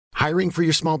Hiring for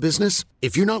your small business?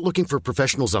 If you're not looking for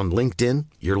professionals on LinkedIn,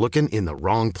 you're looking in the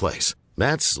wrong place.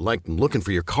 That's like looking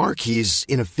for your car keys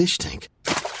in a fish tank.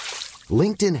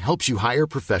 LinkedIn helps you hire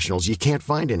professionals you can't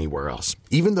find anywhere else,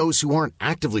 even those who aren't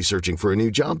actively searching for a new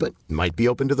job but might be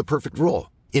open to the perfect role.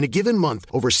 In a given month,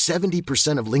 over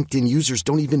 70% of LinkedIn users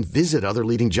don't even visit other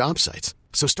leading job sites.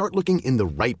 So start looking in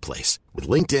the right place. With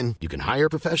LinkedIn, you can hire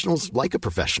professionals like a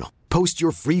professional. Post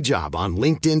your free job on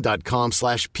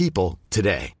linkedin.com/people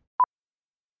today.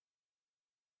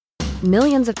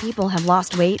 Millions of people have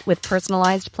lost weight with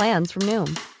personalized plans from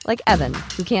Noom. Like Evan,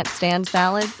 who can't stand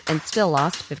salads and still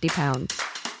lost 50 pounds.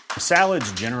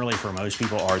 Salads generally for most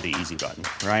people are the easy button,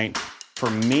 right? For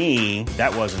me,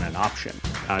 that wasn't an option.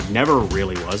 I never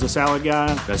really was a salad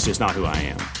guy. That's just not who I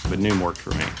am. But Noom worked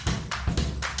for me.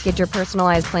 Get your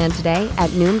personalized plan today at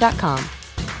Noom.com.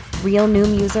 Real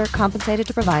Noom user compensated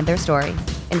to provide their story.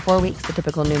 In 4 weeks, the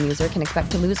typical Noom user can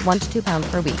expect to lose 1 to 2 pounds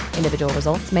per week. Individual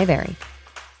results may vary.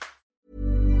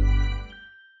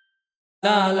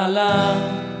 La la la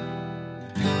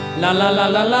la la la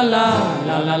la la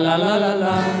la la la la la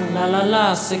la la la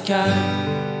la sekar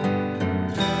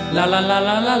la la la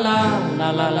la la la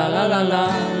la la la la la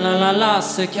la la la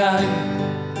sekar.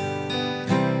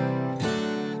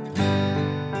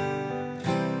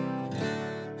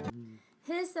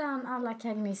 Hejsan alla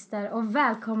kaggnister och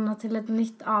välkomna till ett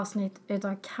nytt avsnitt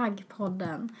utav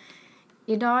Kaggpodden.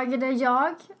 Idag är det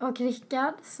jag och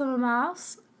Rickard som är med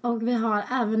oss. Och vi har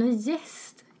även en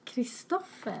gäst,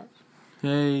 Kristoffer.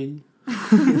 Hej.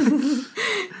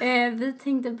 Vi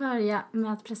tänkte börja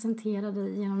med att presentera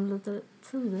dig genom lite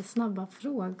 10 snabba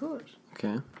frågor.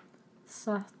 Okej.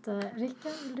 Så att,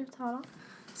 Rickard, vill du ta dem?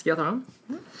 Ska jag ta dem?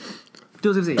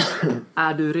 Då ska vi se.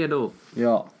 Är du redo?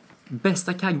 Ja.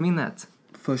 Bästa kaggminnet?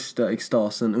 Första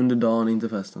extasen under dagen, inte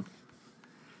festen.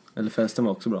 Eller festen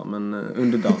var också bra, men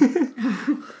under dagen.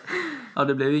 Ja,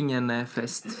 det blev ju ingen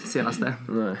fest senaste.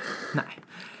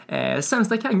 Nej.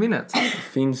 Sämsta kaggminnet?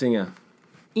 Finns inga.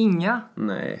 Inga?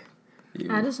 Nej.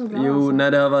 Jo. Är det så bra? Jo, alltså?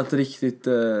 när det har varit riktigt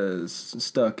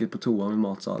stökigt på toan i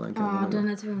matsalen. Ja, den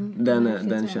är tung.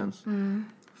 Den känns.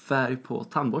 Färg på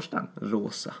tandborsten?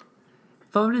 Rosa.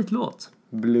 Favoritlåt?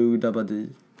 Blue Dabadi.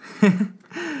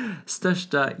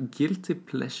 Största guilty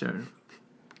pleasure?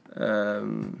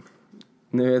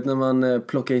 Ni vet när man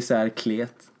plockar isär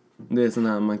klet. Det är sån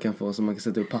här man kan få som man kan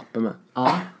sätta upp papper med.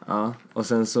 Ja. Ja. Och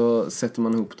sen så sätter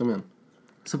man ihop dem igen.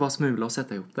 Så bara smula och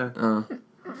sätta ihop det? Ja.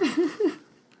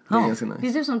 Det är ganska nice. Det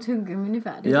är typ som tuggummi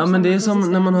ungefär. Ja, men det är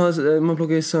som när man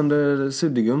plockar i sönder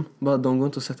suddgum. Bara de går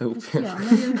inte att sätta ihop. Ja,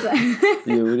 men det är inte.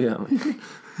 Jo, det gör man.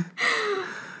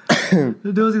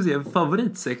 Då ska vi se,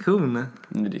 favoritsektion?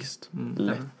 Nudist.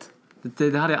 Lätt.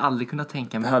 Det hade jag aldrig kunnat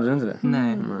tänka mig. Hade du inte det?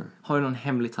 Nej. Har du någon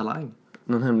hemlig talang?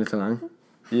 Någon hemlig talang?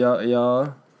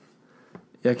 Ja.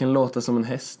 Jag kan låta som en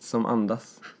häst som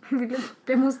andas. Vill du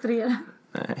demonstrera?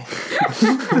 Nej.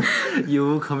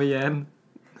 Jo, kom igen.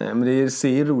 Nej, men det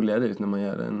ser roligare ut när man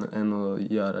gör det än att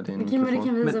göra det i en Okej, men det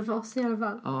mikrofon. kan visa för oss i alla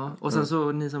fall. Ja, och sen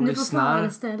så ni som Ni får lyssnar.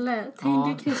 föreställa er. Tänk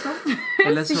dig Kristoffer.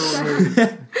 Eller så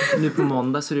nu på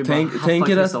måndag så är det bara Tänk haffa er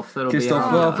Kristoffer och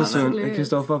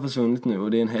Kristoffer har försvunnit nu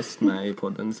och det är en häst med i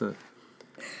podden så.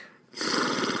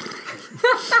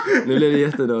 Nu blev det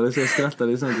jättedåligt så jag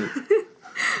skrattade samtidigt.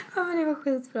 Ja, men det var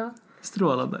skitbra.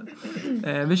 Strålande.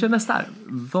 Vi kör nästa här.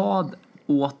 Vad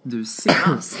åt du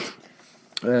senast?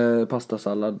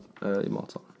 Pastasallad i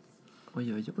matsalen.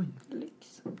 Oj.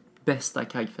 Bästa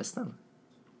kaggfesten?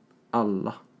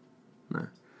 Alla. Nej.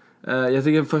 Jag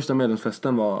tycker första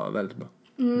medlemsfesten var väldigt bra.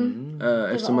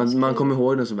 Eftersom man kommer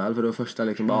ihåg den så väl. För det var första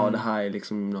liksom, det här är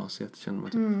liksom gymnasiet, känner man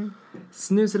typ.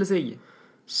 Snus eller cigg?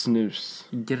 Snus.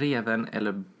 Greven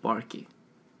eller Barky?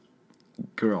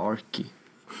 Grarky.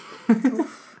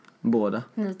 Båda.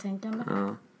 Nytänkande.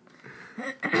 Ja.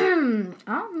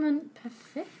 Ja, men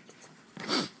perfekt.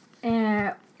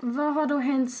 Vad har då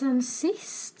hänt sen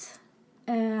sist?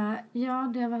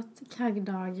 Ja, det har varit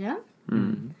kaggdagen.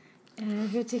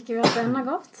 Hur tycker vi att den har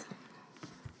gått?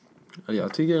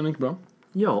 Jag tycker den gick bra.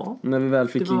 Ja. När vi väl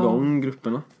fick igång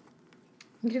grupperna.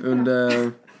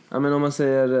 Under, ja men om man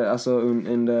säger alltså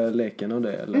under leken och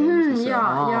det eller vad man ska säga.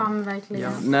 Ja, men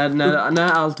verkligen. Ja.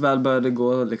 När allt väl började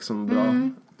gå liksom bra.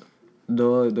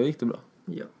 Då gick det bra.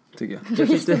 Ja. Tycker jag.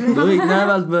 När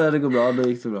allt började gå bra, då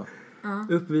gick det bra.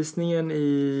 Uppvisningen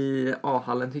i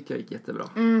A-hallen tyckte jag gick jättebra.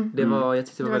 Jag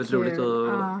tyckte det var väldigt roligt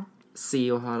att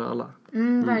se och höra alla.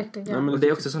 Verkligen. Och det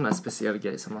är också sån där speciell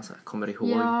grej som man så här kommer ihåg.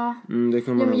 Ja. Det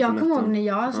kommer Men jag kommer ihåg när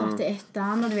jag satt i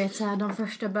ettan och du vet så här, de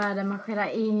första började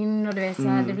marschera in och du vet så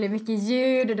här, det blev mycket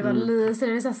ljud och det var lys och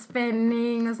det var så här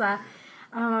spänning och så här.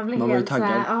 Man blir Man var ju helt taggad.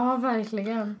 så här, ja,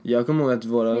 verkligen. Jag kommer ihåg att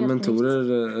våra Helt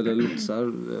mentorer eller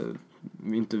lotsar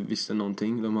inte visste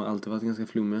någonting. De har alltid varit ganska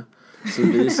flummiga. Så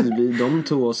de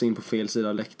tog oss in på fel sida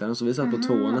av läktaren. Så vi satt på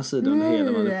tvåornas sida under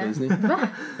hela vår uppvisning.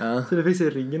 Ja. Så det fick se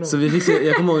ryggen. Så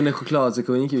jag kommer ihåg när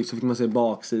chokladsektionen gick ut så fick man se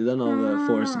baksidan av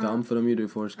Forrest Gump. För de gjorde ju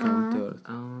Forrest Gump det året.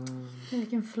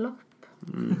 Vilken flopp.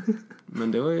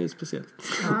 Men det var ju speciellt.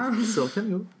 Så kan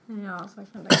det gå. Ja, så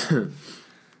kan det.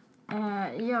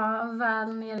 Jag var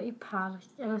väl nere i park.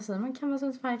 Eller säger man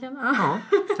Kammarsundsparken? Ja,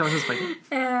 Kammarsundsparken.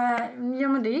 Ja,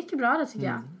 men det gick bra det tycker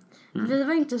jag. Vi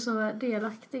var inte så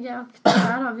delaktiga och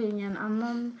där har vi ingen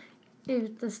annan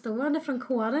utestående från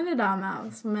kåren idag med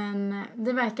oss. Men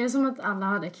det verkar som att alla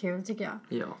hade kul tycker jag.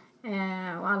 Ja.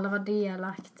 Och alla var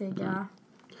delaktiga.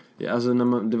 Ja, alltså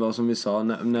det var som vi sa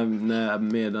när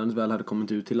meddelandet väl hade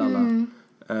kommit ut till alla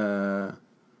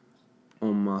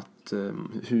om att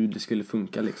hur det skulle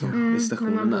funka liksom i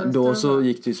stationerna. Då så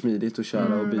gick det ju smidigt att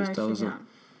köra och byta verkligen. och så.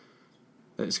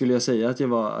 Skulle jag säga att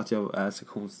jag är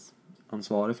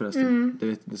sektionsansvarig förresten?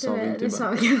 Det sa vi inte Det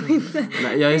bara. sa jag inte.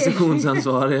 Nej, jag är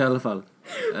sektionsansvarig i alla fall.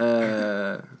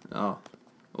 Ja.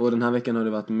 Och den här veckan har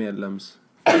det varit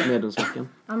medlemsveckan.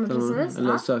 Ja, men precis.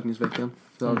 Eller sökningsveckan.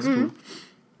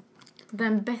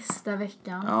 Den bästa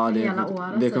veckan Det hela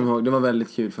året. kommer jag ihåg. Det var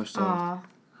väldigt kul första året. Ja.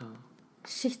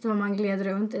 Shit vad man gled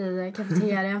runt i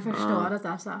kafeterian första året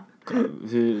alltså.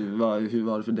 Hur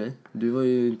var det för dig? Du var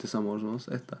ju inte samma år som oss,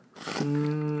 etta.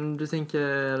 Du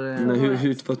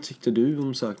tänker... Vad tyckte du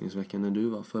om sökningsveckan när du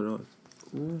var förra året?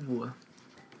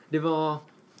 Det var...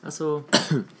 Alltså...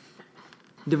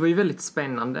 Det var ju väldigt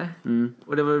spännande.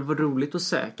 Och det var roligt att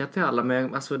söka till alla.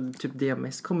 Men alltså, typ det jag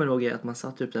mest kommer ihåg är att man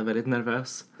satt typ där väldigt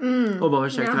nervös. Och bara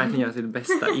försökte verkligen göra sitt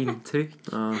bästa intryck.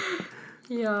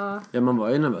 Ja, man var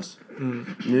ju nervös.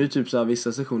 Nu typ så här,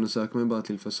 vissa sessioner söker man ju bara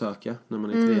till för att söka när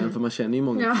man är trean. För man känner ju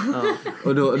många.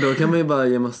 Och då kan man ju bara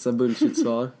ge massa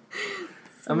bullshit-svar.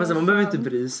 Ja, men så man behöver inte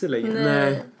bry sig längre.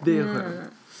 Nej. Det är skönt.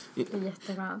 Det är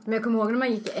jätteskönt. Men jag kommer ihåg när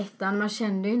man gick i ettan, man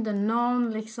kände ju inte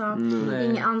någon liksom,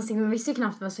 inga ansikten, man visste ju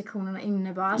knappt vad sektionerna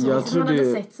innebar. Alltså, man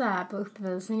hade sett så här på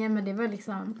uppvisningen, men det var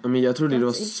liksom... Ja, men jag trodde det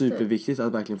var superviktigt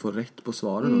att verkligen få rätt på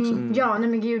svaren också. Ja, nej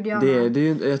men gud,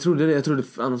 jag trodde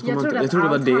annars jag trodde det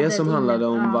var det som handlade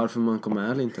om varför man kom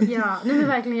med eller inte. Ja, nej men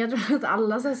verkligen, jag trodde att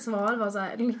alla så här svar var så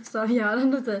här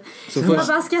livsavgörande typ. Jag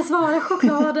bara, ska jag svara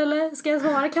choklad eller ska jag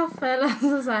svara kaffe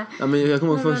eller så här. Ja, men jag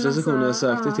kommer ihåg första sessionen jag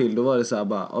sökte till, då var det så här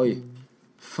bara, oj,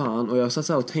 fan, och jag satt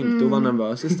så här och tänkte och var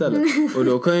nervös istället. Och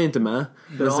då kom jag inte med.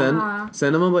 Men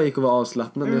sen när man bara gick och var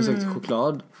avslappnad när jag sökte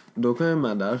choklad, då kom jag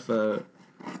med där, för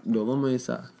då var man ju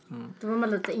så här. Då var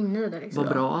man lite inne i det liksom.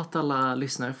 Vad bra att alla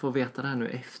lyssnare får veta det här nu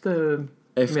efter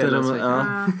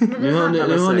Nu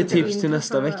har ni tips till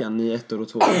nästa vecka, ni 1 och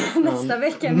 2. Nästa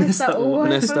vecka, nästa år.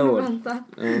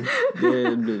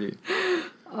 Det blir det ju.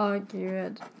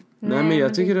 Gud. Nej, men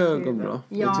jag tycker det har gått bra.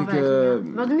 Ja,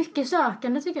 verkligen. Det var mycket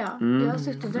sökande tycker jag. Jag har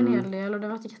suttit en hel del och det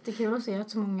har varit jättekul att se att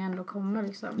så många ändå kommer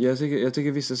liksom. Jag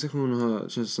tycker vissa sektioner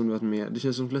känns som det varit mer. Det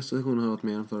känns som flesta sektioner har varit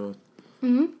mer än förra året.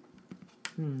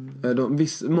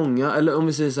 Många, eller om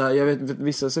vi säger så här, jag vet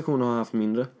vissa sektioner har haft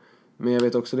mindre. Men jag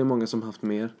vet också det är många som har haft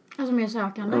mer. Alltså mer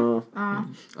sökande? Ja.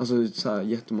 Alltså så här,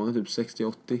 jättemånga, typ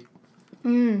 60-80.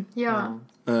 Ja.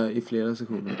 I flera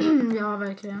sektioner. Ja,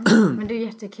 verkligen. Men det är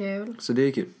jättekul. Så det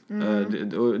är kul.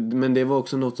 Men det var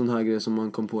också något sån här grej som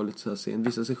man kom på lite så här sent.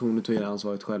 Vissa sektioner tog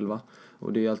ansvaret själva.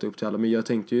 Och det är alltid upp till alla. Men jag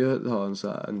tänkte ju ha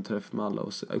en träff med alla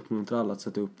och uppmuntra alla att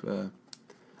sätta upp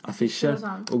affischer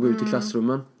och gå ut i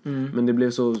klassrummen. Men det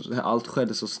blev så, allt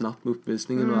skedde så snabbt med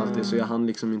uppvisningen och allt det. Så jag hann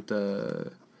liksom inte...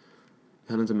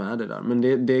 Jag hann inte med det där.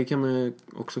 Men det kan man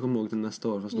också komma ihåg till nästa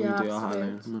år. Fast nu inte jag här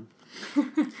längre. Men...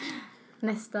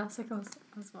 Nästa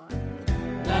sektionsansvar.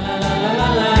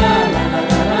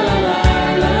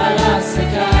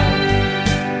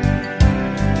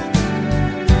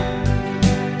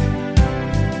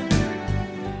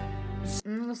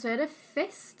 Och så är det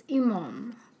fest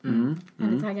imorgon. Är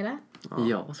ni taggade?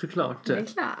 Ja, såklart. Det är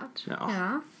klart.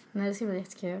 Ja. Nej, det ska bli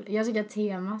jättekul. Jag tycker att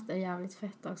temat är jävligt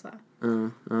fett också.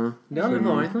 Det har aldrig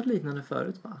varit något liknande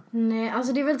förut, va? Nej,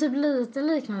 alltså det är väl typ lite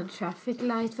liknande Traffic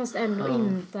Light, fast ändå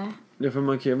inte. Det får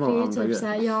man kan ju vara det är andra typ så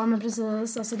här, ja men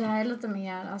precis. Alltså det här är lite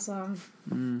mer, alltså...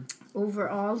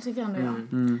 Overall tycker jag ändå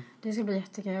jag. Det ska bli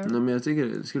jättekul. Nej, men jag tycker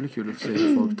det ska bli kul att se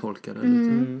hur folk tolkar det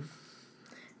lite.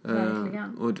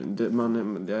 Verkligen. Och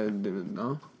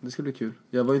det ska bli kul.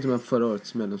 Jag var ju inte med på förra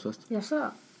årets medlemsfest. Jaså?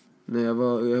 Nej, jag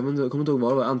kommer inte ihåg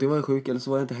vad det var. Antingen var jag sjuk eller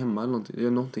så var jag inte hemma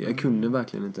eller någonting. Jag kunde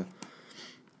verkligen inte.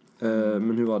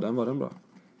 Men hur var den? Var den bra?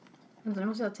 Nu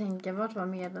måste jag tänka, vart var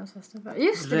medlemsfesten för?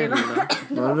 Just det, Rella.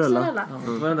 det var också Rella. Ja,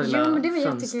 det var den där Jo, men det var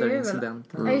jättekul.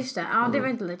 fönsterincidenten. Ja, just det. Ja, det var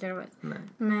inte lika roligt. Nej.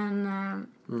 Men,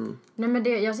 nej, men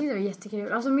det, jag tyckte det var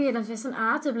jättekul. Alltså medlemsfesten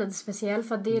är typ lite speciell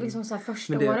för att det är liksom så här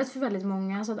första året för väldigt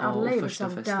många. Så att alla är liksom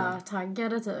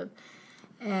taggade typ.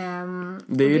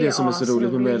 Det är ju det som är så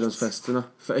roligt med medlemsfesterna.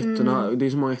 För ettorna, det är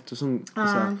så många ettor som så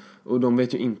här, och de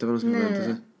vet ju inte vad de ska förvänta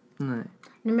sig.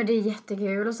 Nej, men det är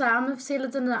jättekul. Och så här, man får se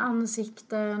lite nya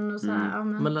ansikten. Och så här,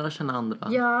 Man lär känna andra.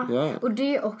 Ja, och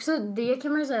det är också, det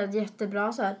kan man ju säga ett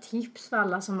jättebra så här, tips för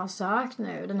alla som har sökt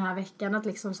nu den här veckan. Att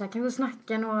liksom så här, kanske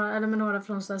snacka med några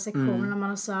från så här, sektionerna man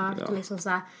har sökt. Och liksom så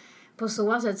här, på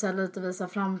så sätt så här, lite visa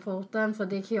framfoten. För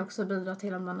det kan ju också bidra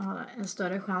till att man har en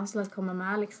större chans att komma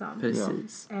med liksom.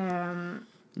 Precis.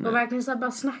 Och verkligen så här,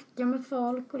 bara snacka med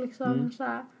folk och liksom så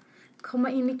här, komma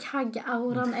in i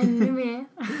kagg-auran ännu mer.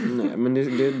 Nej, men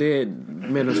det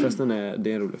medlemsfesten är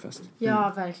en rolig fest.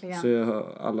 Ja, verkligen. Så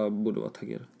alla borde vara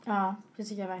taggade. Ja, det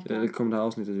tycker jag verkligen. Det kommer det här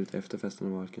avsnittet ut efter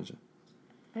festen har varit kanske.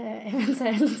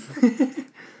 Eventuellt.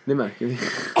 Det märker vi.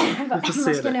 Vad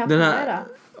ska ni ha på er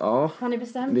då? Ja, har ni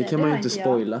bestämt det kan man ju inte jag.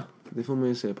 spoila. Det får man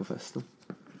ju se på festen.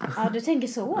 Ja, du tänker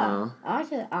så? Ja.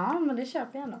 Okej. Ja, men det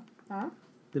köper jag ändå. Ja.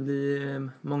 Det blir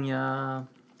många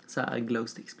så här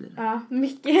glowsticks blir det. Ja,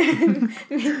 mycket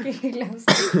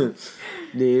glowsticks.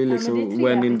 Det är ju liksom, men det är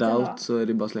when in trevligt doubt ändå. så är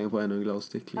det bara slänga på ännu en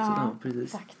glowstick. Liksom. Ja,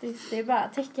 precis. Faktiskt. Det är bara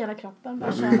att täcka hela kroppen.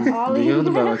 Bara köra all Du in. kan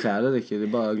inte behöva kläder, Ricky. Det är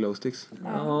bara glowsticks.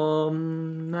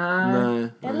 Nej.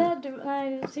 Eller du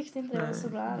tyckte inte det var så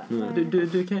bra.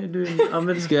 Du kan ja,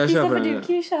 men Ska jag köpa den? Du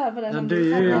kan ju köpa den. Ja,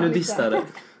 du är ju en distare.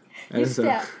 Just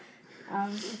det. Ja,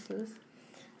 precis.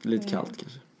 Lite kallt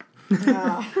kanske.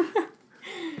 Ja.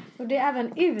 Och det är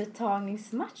även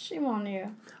uttagningsmatch imorgon ju.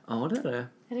 Ja, det är det.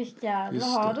 Rickard, vad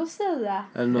har du att säga?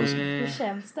 Är det någon som... Hur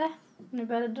känns det? Nu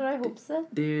börjar det dra ihop sig.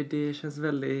 Det känns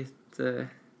väldigt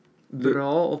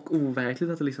bra och overkligt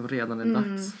att det liksom redan är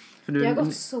dags. För Det har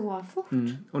gått så fort.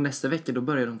 Och nästa vecka då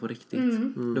börjar de på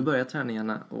riktigt. Då börjar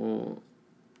träningarna och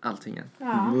allting.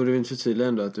 Ja. Borde vi inte förtydliga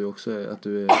ändå att du också är... Att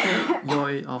du är...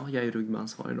 Jag är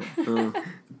rugbansvarig då.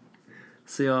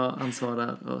 Så jag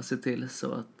ansvarar och ser till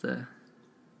så att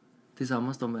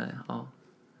tillsammans då med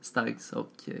Starks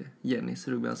och Jennys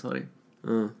rugbansvarig.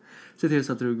 Se till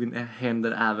så att rugbyn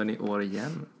händer även i år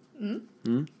igen.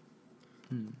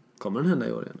 Kommer den hända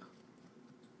i år igen?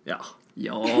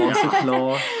 Ja,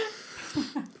 såklart.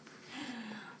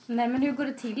 Nej, men hur går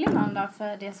det till imorgon då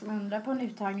för det som undrar på en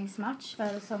uttagningsmatch?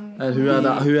 För som... Hur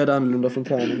är det annorlunda från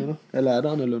träningen då? Eller är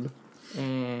det annorlunda?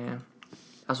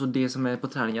 Alltså det som är på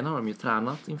träningen har de ju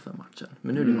tränat inför matchen.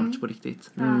 Men nu är det match på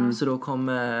riktigt. Så då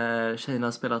kommer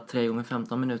tjejerna spela 3 gånger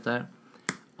 15 minuter.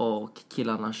 Och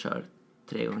killarna kör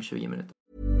 3 gånger 20 minuter.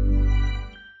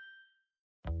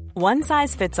 One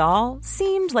size fits all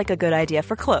seemed like a good idea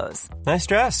for clothes. Nice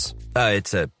dress.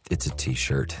 It's a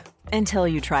t-shirt. Until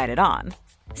you tried it on.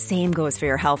 Same goes for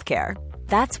your healthcare.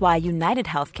 That's why United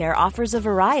Healthcare offers a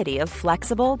variety of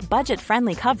flexible,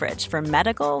 budget-friendly coverage for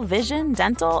medical, vision,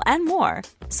 dental, and more.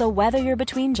 So whether you're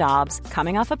between jobs,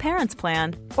 coming off a parent's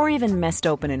plan, or even missed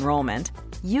open enrollment,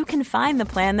 you can find the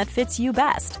plan that fits you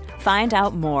best. Find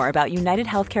out more about United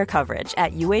Healthcare coverage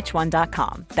at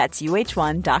uh1.com. That's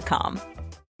uh1.com.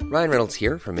 Ryan Reynolds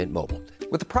here from Mint Mobile.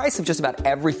 With the price of just about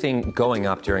everything going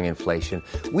up during inflation,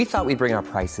 we thought we'd bring our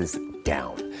prices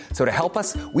down. So to help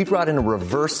us, we brought in a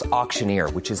reverse auctioneer,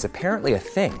 which is apparently a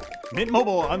thing. Mint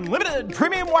Mobile Unlimited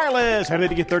Premium Wireless. How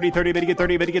to get 30, 30, bit to get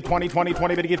 30, bit to get 20, 20,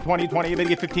 20, bit to get 20, 20, bit to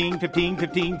get 15, 15,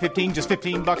 15, 15, just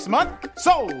 $15 a month?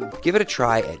 Sold! Give it a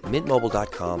try at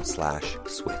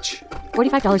mintmobile.com/switch.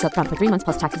 $45 up front for 3 months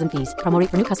plus taxes and fees. Promo rate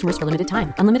for new customers for limited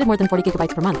time. Unlimited more than 40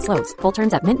 gigabytes per month. Slows full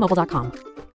terms at mintmobile.com.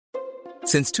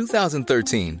 Since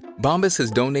 2013, Bombas has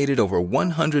donated over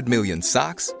 100 million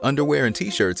socks, underwear, and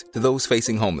T-shirts to those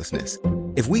facing homelessness.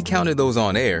 If we counted those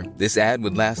on air, this ad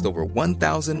would last over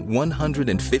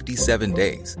 1,157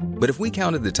 days. But if we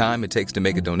counted the time it takes to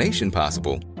make a donation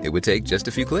possible, it would take just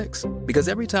a few clicks.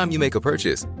 Because every time you make a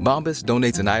purchase, Bombas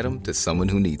donates an item to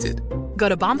someone who needs it. Go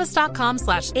to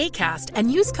bombas.com/ACAST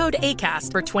and use code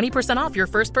ACAST for 20% off your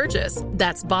first purchase.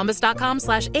 That's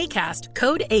bombas.com/ACAST,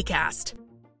 code ACAST.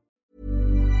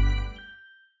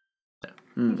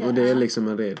 Och det är liksom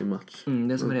en redig match.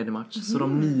 Det är som en redig match. Så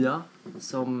de nya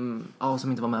som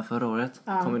inte var med förra året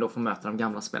kommer då få möta de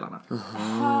gamla spelarna.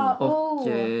 Och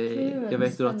jag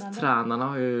vet ju att tränarna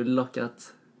har ju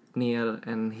lockat ner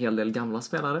en hel del gamla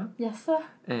spelare.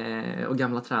 Och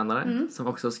gamla tränare som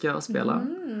också ska spela.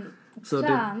 Så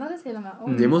tränare till och med.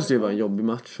 Det måste ju vara en jobbig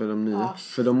match för de nya.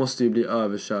 För de måste ju bli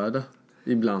överkörda.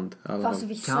 Ibland. Fast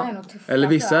vissa är nog tuffa.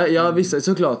 Eller vissa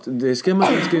såklart. Det ska man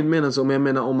inte mena så. Men jag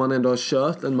menar om man ändå har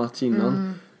kört en match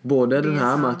innan. Både den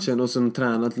här matchen och sen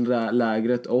tränat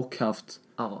lägret och haft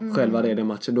själva den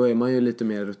matchen. Då är man ju lite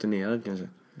mer rutinerad kanske.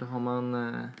 Då har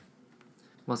man,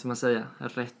 vad ska man säga,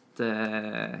 rätt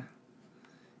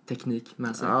teknik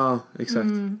med sig. Ja, exakt.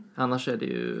 Annars är det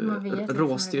ju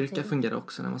råstyrka fungerar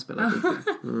också när man spelar lite.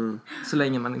 Så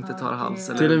länge man inte tar hals.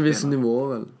 Eller till en viss nivå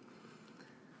väl?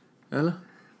 Eller?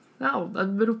 Ja, det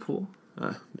beror på.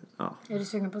 Ja. Är du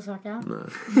sugen på att söka?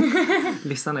 Nej.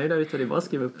 Listan är ju där ute, det är bara att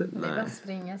skriva upp det. Det är bara att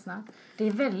springa snabbt. Det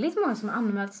är väldigt många som har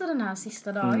anmält sig den här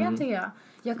sista dagen tycker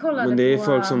jag kollade men det är på,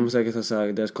 folk som säkert har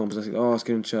sagt, deras kompisar säger,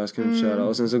 ska du inte köra?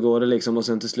 Och sen så går det liksom, och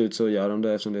sen till slut så gör de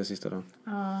det eftersom det är sista dagen.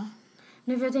 Ja.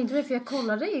 Nu för jag tänkte det, för jag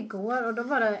kollade igår och då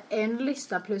var det en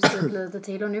lista plus ett lite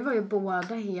till. Och nu var ju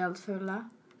båda helt fulla.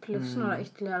 Plus några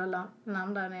ytterligare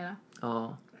namn där nere.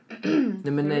 Ja.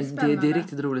 Nej, men det är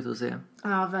riktigt roligt att se.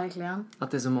 Ja, verkligen.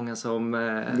 Att det är så många som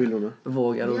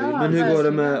vågar och vill. Men hur går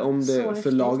det med om det,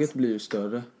 för laget blir ju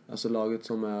större. Alltså laget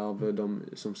som är av de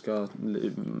som ska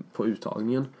på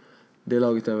uttagningen. Det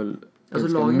laget är väl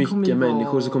ganska mycket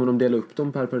människor, så kommer de dela upp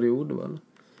dem per period väl?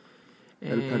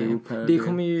 Eller period per... Det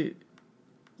kommer ju...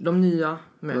 De nya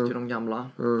möter ju de gamla.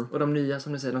 Och de nya,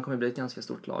 som du säger, de kommer bli ett ganska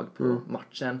stort lag på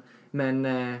matchen. Men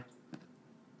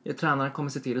tränaren kommer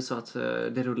se till så att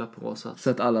det rullar på så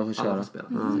att alla får köra. Alla får spela.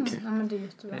 Okay. Ja, men det är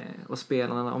jättebra. Och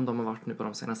spelarna, om de har varit nu på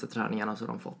de senaste träningarna, så har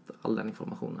de fått all den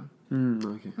informationen.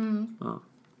 Okay. Ja,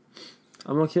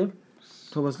 men vad kul.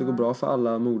 Hoppas det går bra för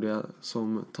alla modiga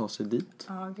som tar sig dit.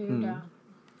 Ja, gud ja.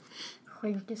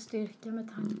 Skänker styrka med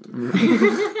tanken.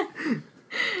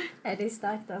 Nej, det är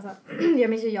starkt alltså. Jag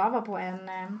minns ju jag var på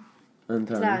en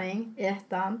träning i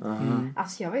ettan.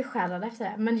 Alltså jag var ju skärrad efter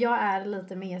det. Men jag är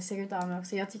lite mesig utav mig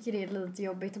också. Jag tycker det är lite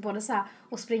jobbigt. Både så här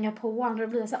att springa på andra och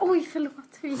bli så här, oj förlåt.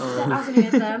 Alltså du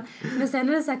vet den. Men sen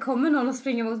när det så här, kommer någon och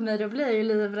springer mot mig, då blir jag ju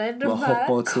livrädd. Och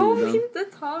bara, kom inte,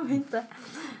 ta mig inte.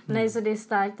 Nej, så det är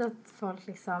starkt att folk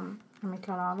liksom, om jag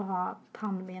klarar av att ha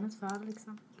pannbenet för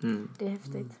liksom. Det är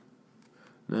häftigt.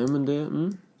 Nej, men det...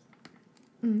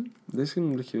 Det ska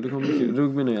nog bli kul. Det kommer bli kul.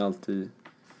 Rugbyn är alltid...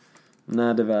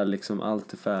 När det väl liksom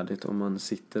allt är färdigt och man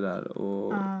sitter där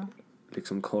och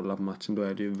liksom kollar på matchen, då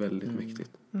är det ju väldigt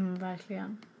mäktigt.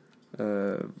 Verkligen.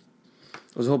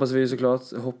 Och så hoppas vi såklart,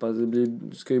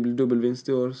 ska ju bli dubbelvinst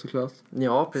i år såklart.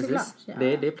 Ja, precis. Såklart, ja.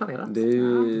 Det är planerat.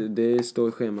 Det står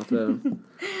i schemat där.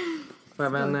 Och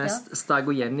även Stag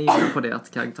och Jenny är på det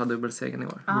att Kagg tar dubbelsegern i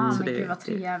år. Så men gud vad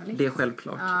trevligt. Det är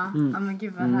självklart. Ja, men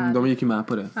gud vad härligt. De gick ju med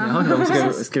på det. Ja,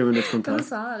 de skrev under ett kontrakt. De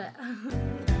sa det.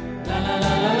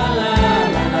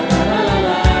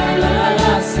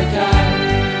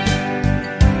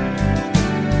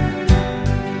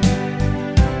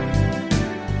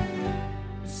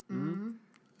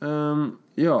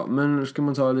 Ja, men ska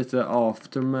man ta lite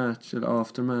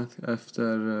aftermath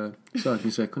efter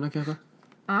sökningsveckorna kanske?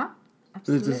 Ja,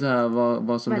 absolut. Lite så här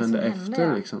vad som händer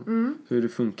efter liksom. Hur det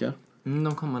funkar.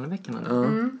 De kommande veckorna då.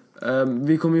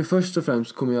 Vi kommer ju först och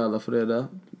främst alla få reda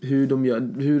hur de gör,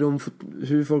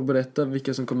 hur folk berättar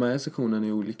vilka som kommer med i sektionen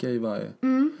är olika i varje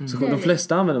sektion. De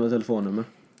flesta använder väl telefonnummer.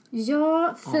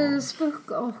 Ja,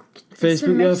 Facebook och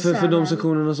för de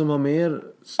sektionerna som har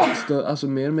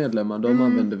mer medlemmar, de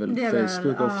använder väl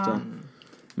Facebook ofta.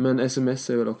 Men sms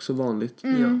är väl också vanligt.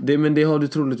 Men det har du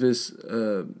troligtvis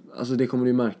alltså det kommer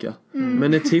du märka.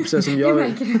 Men ett tips är som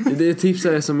det tips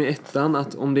är som i ettan,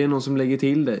 att om det är någon som lägger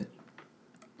till dig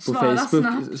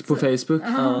på Facebook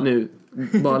nu,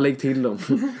 bara lägg till dem.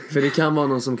 För det kan vara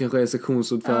någon som kanske är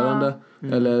sektionsordförande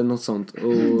eller något sånt,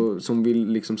 och som vill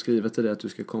liksom skriva till dig att du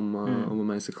ska komma och vara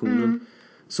med i sektionen.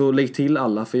 Så lägg till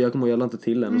alla, för jag lade inte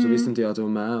till den och så visste inte jag att jag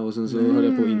var med, och sen så höll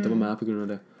jag på att inte vara med på grund av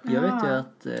det. Jag vet ju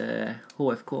att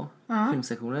HFK,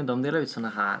 filmsektionen, de delar ut såna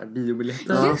här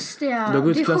biobiljetter. Just det,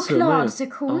 det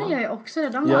chokladsektionen gör ju också det.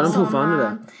 De gör de fortfarande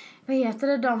det? Vad heter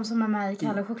det, de som är med i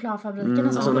Kalle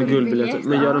chokladfabriken? Sådana guldbiljetter.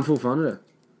 Men gör de fortfarande det?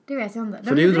 Det vet jag inte.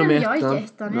 För det gjorde de i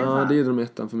ettan. Ja, det gjorde de i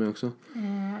ettan för mig också.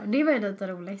 Det var ju lite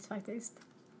roligt faktiskt.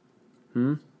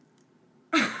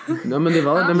 Ja, men det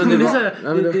var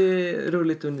det är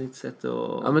roligt och unikt sätt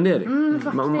att... Ja, men det är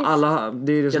det. Alla,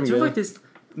 det är det som jag tror faktiskt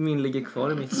min ligger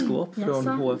kvar i mitt skåp från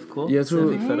HFK. Jag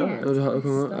tror är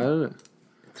det?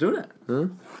 Tror det? Ja,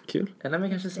 kul. Eller men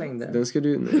kanske slängde. Den ska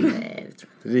du... Nej, det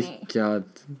tror jag. Rickard.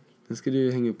 Den ska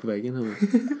du hänga upp på väggen här med.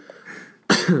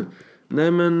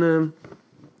 Nej, men...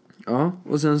 Ja,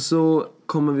 och sen så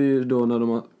kommer vi ju då när de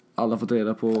har alla fått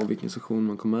reda på vilken sektion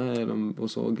man kommer med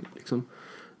och såg liksom.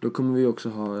 Då kommer vi också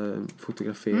ha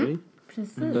fotografering.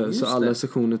 Precis. Så alla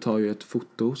sektioner tar ju ett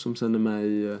foto som sen är med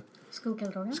i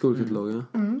skolkatalogen.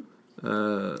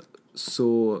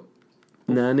 Så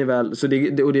när ni väl, så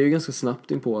det, och det är ju ganska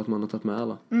snabbt in på att man har tagit med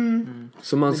alla.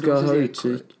 Så man ska ha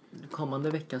utkik. Kommande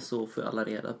vecka så får alla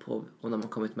reda på om de har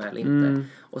kommit med eller inte.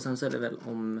 Och sen så är det väl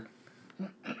om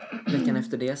veckan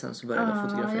efter det sen så börjar det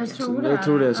fotografera. Jag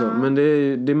tror det är så. Men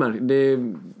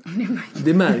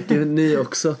det märker ni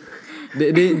också. Det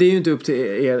är ju inte upp till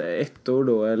er 1 år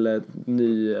då eller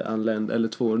nyanländ eller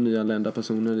 2 nyanlända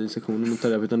personer i sektionen att ta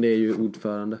det, utan det är ju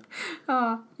ordförande.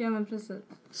 Ja, men precis.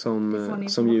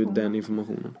 Som ger ut den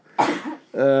informationen.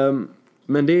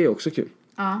 Men det är också kul.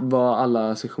 Vad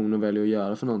alla sektioner väljer att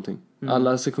göra för någonting.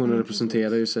 Alla sektioner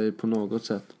representerar ju sig på något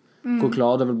sätt.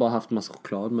 Choklad har väl bara haft massa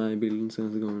choklad med i bilden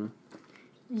senaste gångerna.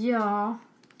 Ja,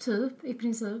 typ i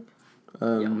princip.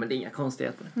 Ja, men det är inga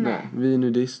konstigheter. Nej, vi är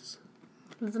nudist.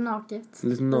 Lite naket.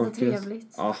 Lite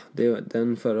trevligt. Ja, det var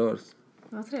den förra året.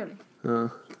 Det var trevligt. Ja.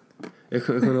 Jag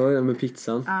kommer ihåg det med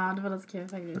pizzan. Ja, det var lite kul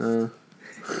faktiskt.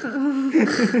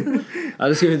 Ja,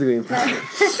 det ska vi inte gå in på.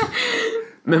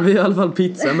 Men vi har i alla fall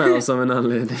pizza med oss av en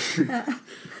anledning.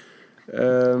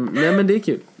 Nej, men det är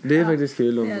kul. Det är faktiskt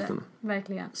kul de fotarna.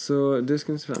 Verkligen. Så det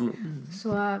ska ni se fram emot.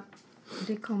 Så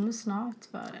det kommer snart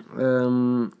för er.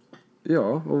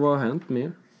 Ja, och vad har hänt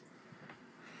mer?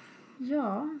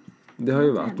 Ja. Det har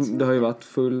ju varit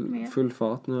full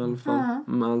fart nu i alla fall.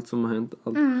 Med allt som har hänt.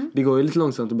 Det går ju lite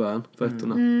långsamt i början på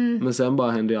ettorna. Men sen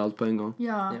bara händer ju allt på en gång.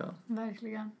 Ja,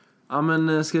 verkligen. Ja,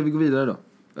 men ska vi gå vidare då?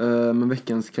 Med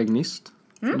veckans kagnist.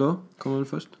 Då kommer vi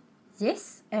först.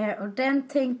 Yes, och den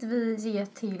tänkte vi ge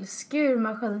till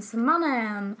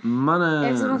skurmaskinsmannen.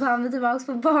 Eftersom att han är tillbaka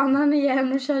på banan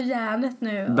igen och kör järnet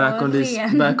nu.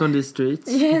 Back on the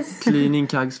streets. Yes. Cleaning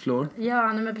Kags floor.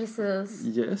 Ja, nej, men precis.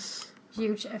 Yes.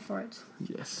 Huge effort.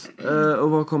 Yes.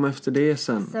 Och vad kommer efter det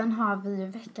sen? Sen har vi ju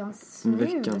veckans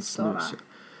snus.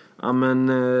 Ja, men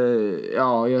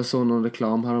jag såg någon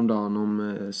reklam häromdagen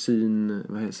om syn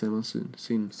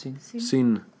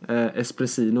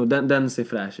espressino. Den ser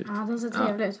fräsch ut. Ja, den ser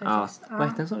trevlig ut faktiskt. Vad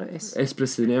heter den så?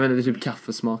 Espressino, jag vet inte, det är typ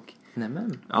kaffesmak.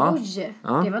 Nämen. Ja. Oj,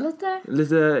 det var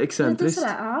lite excentriskt.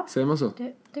 Säger man så?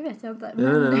 Det vet jag inte.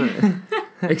 Nej.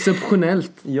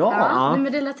 Exceptionellt. Ja.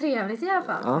 Men det är trevligt i alla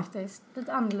fall faktiskt.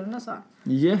 Lite annorlunda så.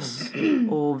 Yes.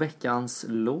 Och veckans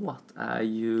låt är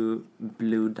ju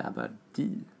Blue Dabba D.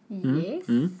 Yes.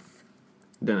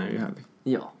 Den är ju härlig.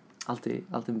 Ja, alltid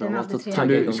bra låt att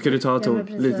tagga igång. Ska du ta ton?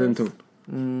 Liten ton?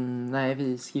 Nej,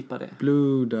 vi skippar det.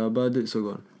 Blue Dabba D, så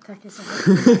går. Tack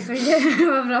så mycket.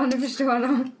 Vad bra, ni förstår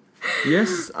dem.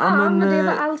 Yes. Men det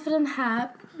var allt för den här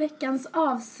veckans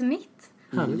avsnitt.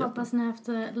 Härligt. Hoppas ni har haft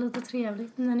lite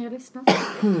trevligt när ni har lyssnat.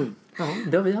 Ja,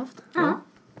 det har vi haft. Ja.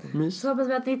 Så hoppas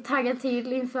vi att ni taggar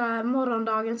till inför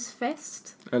morgondagens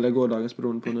fest. Eller gårdagens,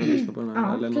 beroende på när ni lyssnar på den här.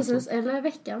 Ja, eller precis. Eller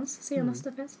veckans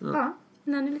senaste fest. Ja,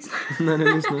 när ni lyssnar. När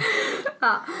ni lyssnar.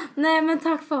 Nej, men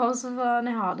tack för oss och vad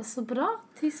ni har det så bra.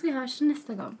 Tills vi hörs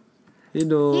nästa gång.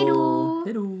 Hejdå.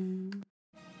 Hejdå.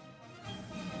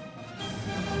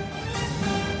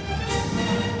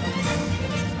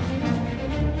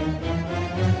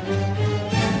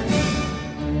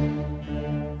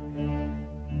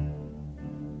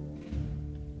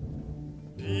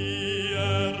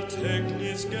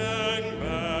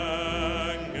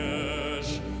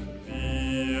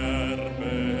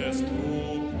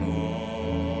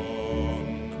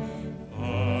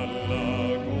 Alla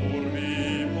går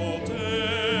vi på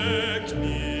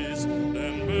teknisk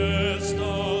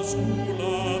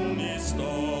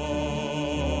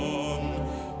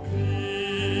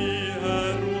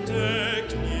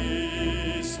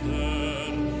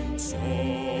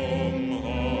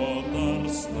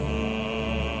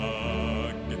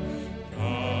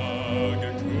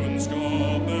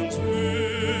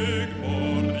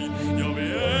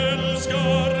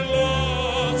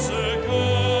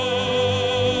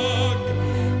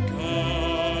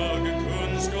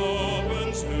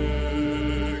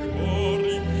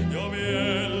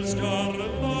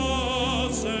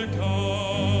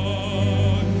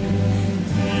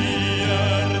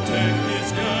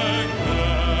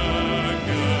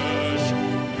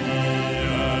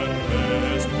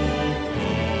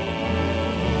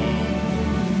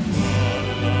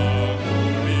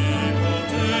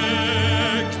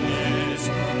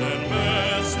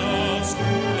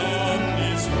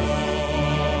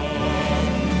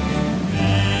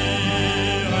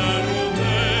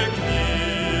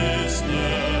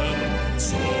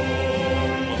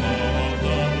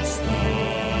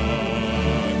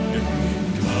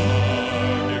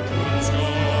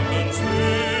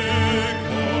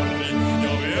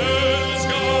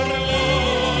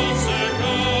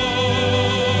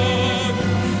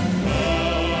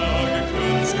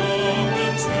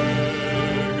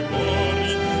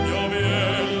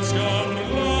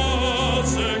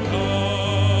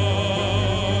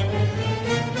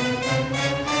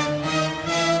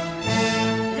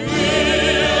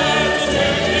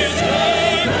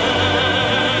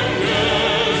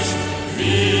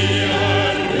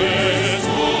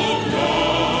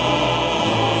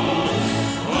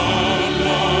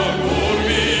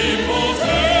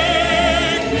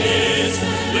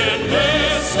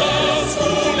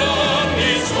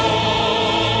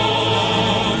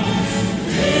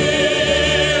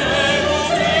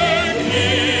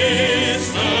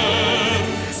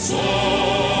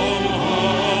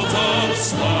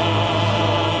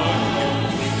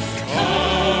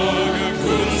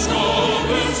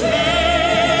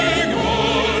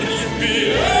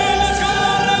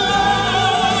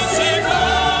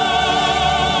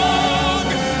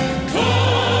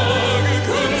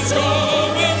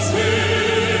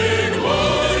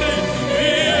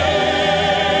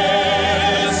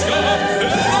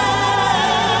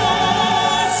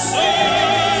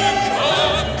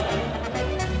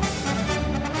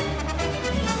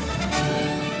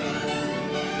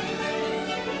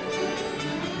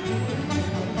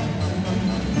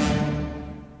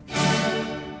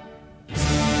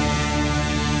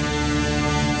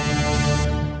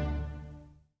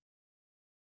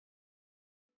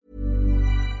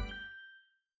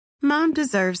Mom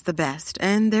deserves the best,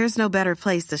 and there's no better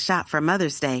place to shop for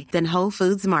Mother's Day than Whole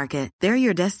Foods Market. They're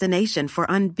your destination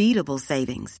for unbeatable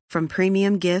savings, from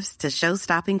premium gifts to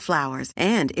show-stopping flowers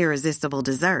and irresistible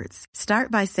desserts.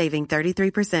 Start by saving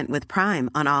 33% with Prime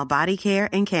on all body care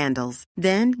and candles.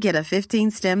 Then get a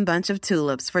 15-stem bunch of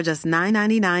tulips for just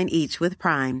 $9.99 each with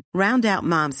Prime. Round out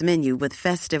Mom's menu with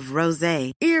festive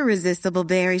rosé, irresistible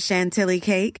berry chantilly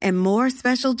cake, and more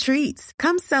special treats.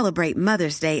 Come celebrate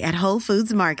Mother's Day at Whole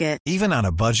Foods Market. Even on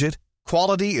a budget,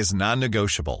 quality is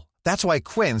non-negotiable. That's why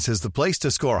Quince is the place to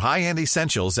score high-end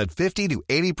essentials at 50 to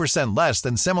 80% less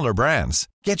than similar brands.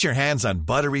 Get your hands on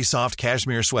buttery soft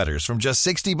cashmere sweaters from just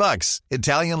 $60,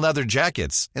 Italian leather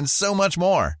jackets, and so much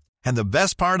more. And the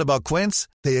best part about Quince,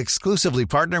 they exclusively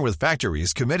partner with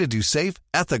factories committed to safe,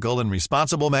 ethical, and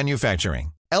responsible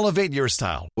manufacturing. Elevate your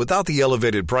style without the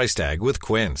elevated price tag with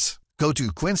Quince. Go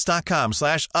to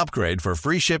quince.com/upgrade for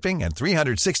free shipping and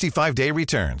 365-day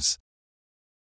returns.